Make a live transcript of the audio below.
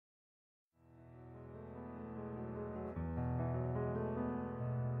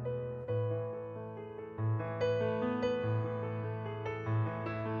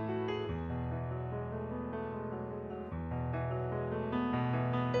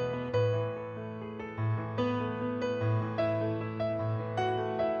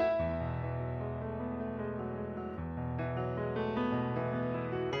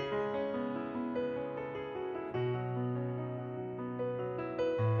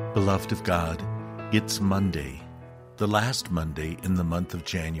Beloved of God, it's Monday, the last Monday in the month of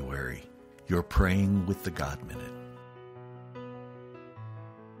January. You're praying with the God Minute.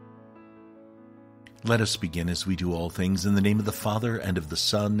 Let us begin as we do all things in the name of the Father, and of the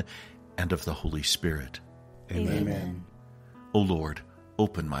Son, and of the Holy Spirit. Amen. O Lord,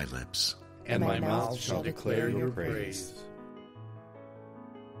 open my lips, And my mouth shall declare your praise.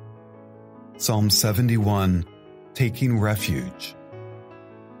 Psalm 71, Taking Refuge.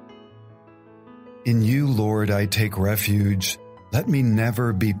 In you, Lord, I take refuge. Let me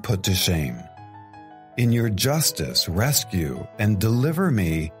never be put to shame. In your justice, rescue and deliver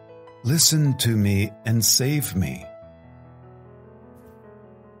me. Listen to me and save me.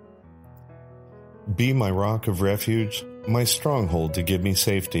 Be my rock of refuge, my stronghold to give me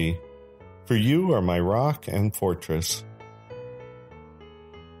safety. For you are my rock and fortress.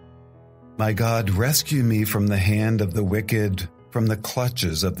 My God, rescue me from the hand of the wicked, from the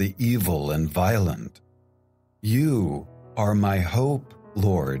clutches of the evil and violent. You are my hope,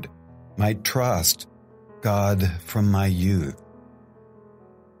 Lord, my trust, God, from my youth.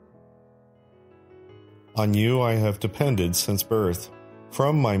 On you I have depended since birth.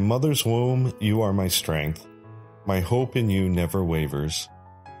 From my mother's womb you are my strength. My hope in you never wavers.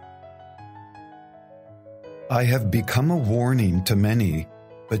 I have become a warning to many,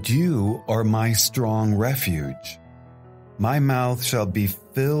 but you are my strong refuge. My mouth shall be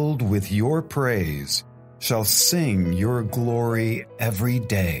filled with your praise, shall sing your glory every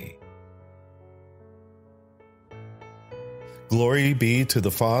day. Glory be to the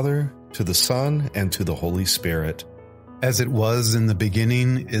Father, to the Son, and to the Holy Spirit. As it was in the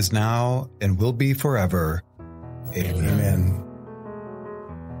beginning, is now, and will be forever. Amen.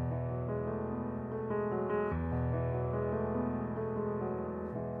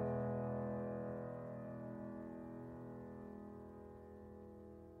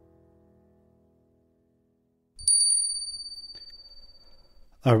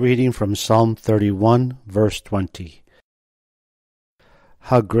 A reading from Psalm 31, verse 20.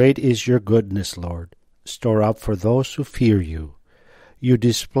 How great is your goodness, Lord! Store up for those who fear you. You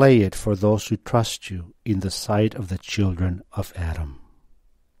display it for those who trust you in the sight of the children of Adam.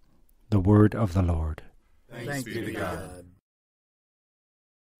 The word of the Lord. Thanks be to God.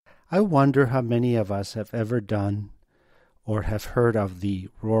 I wonder how many of us have ever done or have heard of the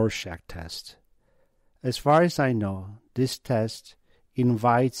Rorschach test. As far as I know, this test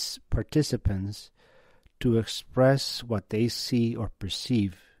invites participants to express what they see or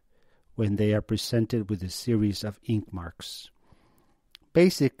perceive when they are presented with a series of ink marks.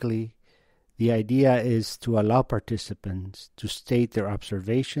 Basically, the idea is to allow participants to state their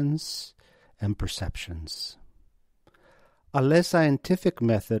observations and perceptions. A less scientific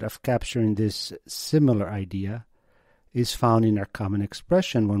method of capturing this similar idea is found in our common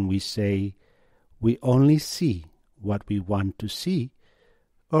expression when we say, we only see what we want to see,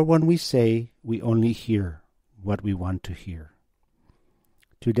 or when we say we only hear what we want to hear.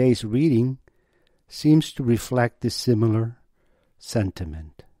 Today's reading seems to reflect this similar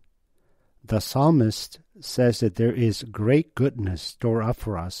sentiment. The psalmist says that there is great goodness stored up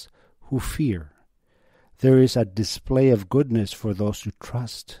for us who fear. There is a display of goodness for those who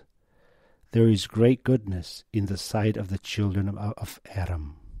trust. There is great goodness in the sight of the children of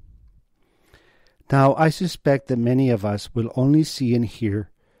Adam. Now, I suspect that many of us will only see and hear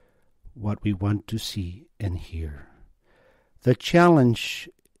what we want to see and hear. The challenge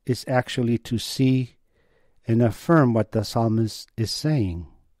is actually to see and affirm what the psalmist is saying.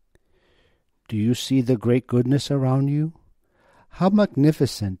 Do you see the great goodness around you? How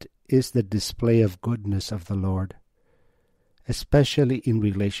magnificent is the display of goodness of the Lord, especially in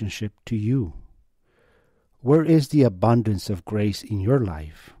relationship to you? Where is the abundance of grace in your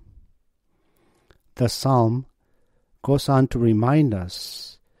life? The psalm goes on to remind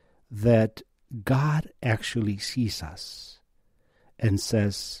us that God actually sees us and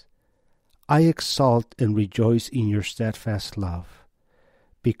says, I exalt and rejoice in your steadfast love,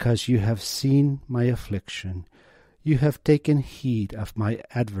 because you have seen my affliction. You have taken heed of my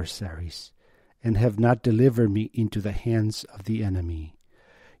adversaries, and have not delivered me into the hands of the enemy.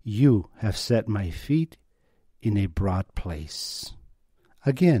 You have set my feet in a broad place.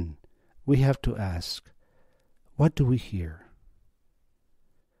 Again, we have to ask, what do we hear?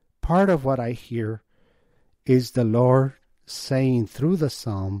 Part of what I hear is the Lord saying through the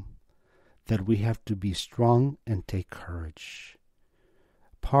psalm that we have to be strong and take courage.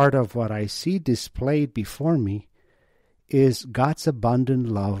 Part of what I see displayed before me is God's abundant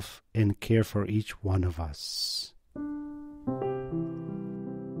love and care for each one of us.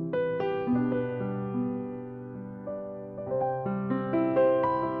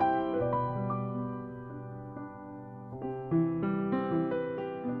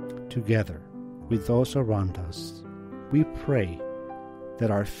 together with those around us, we pray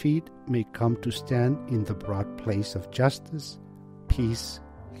that our feet may come to stand in the broad place of justice, peace,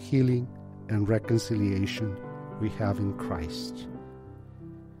 healing, and reconciliation we have in Christ.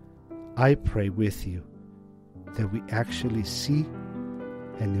 I pray with you that we actually see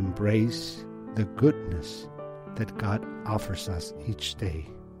and embrace the goodness that God offers us each day.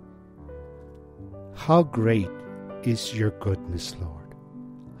 How great is your goodness, Lord!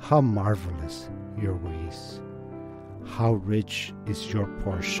 How marvelous your ways! How rich is your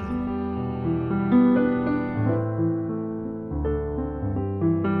portion!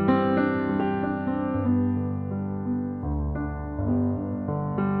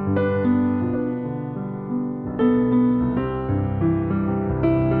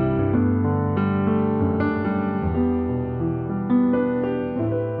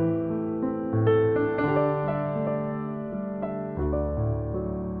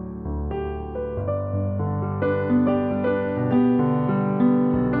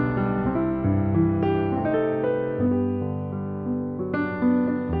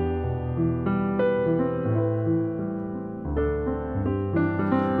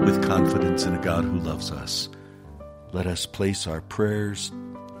 With confidence in a God who loves us, let us place our prayers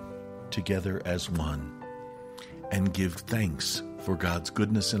together as one and give thanks for God's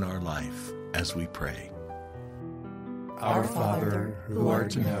goodness in our life as we pray. Our Father, who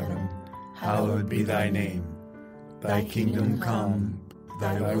art in heaven, hallowed be thy name. Thy kingdom come,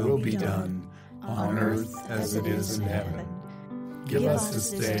 thy will be done, on earth as it is in heaven. Give us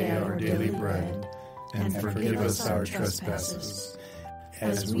this day our daily bread, and forgive us our trespasses,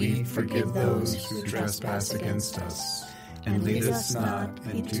 as we forgive those who trespass against us. And lead us not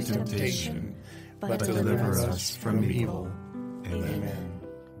into temptation, but deliver us from evil. Amen.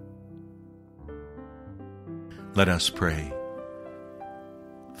 Let us pray.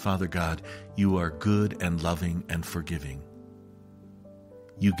 Father God, you are good and loving and forgiving.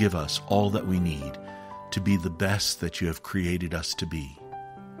 You give us all that we need to be the best that you have created us to be.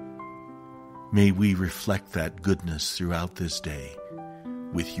 May we reflect that goodness throughout this day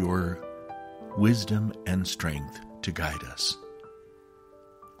with your wisdom and strength to guide us.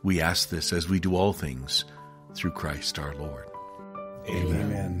 We ask this as we do all things through Christ our Lord.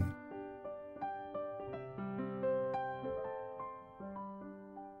 Amen.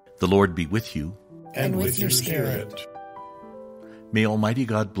 The Lord be with you. And with your spirit. May Almighty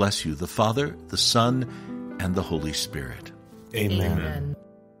God bless you, the Father, the Son, and the Holy Spirit. Amen.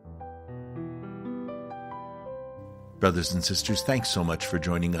 Brothers and sisters, thanks so much for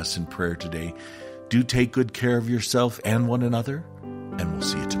joining us in prayer today. Do take good care of yourself and one another, and we'll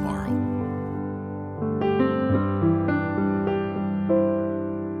see you tomorrow.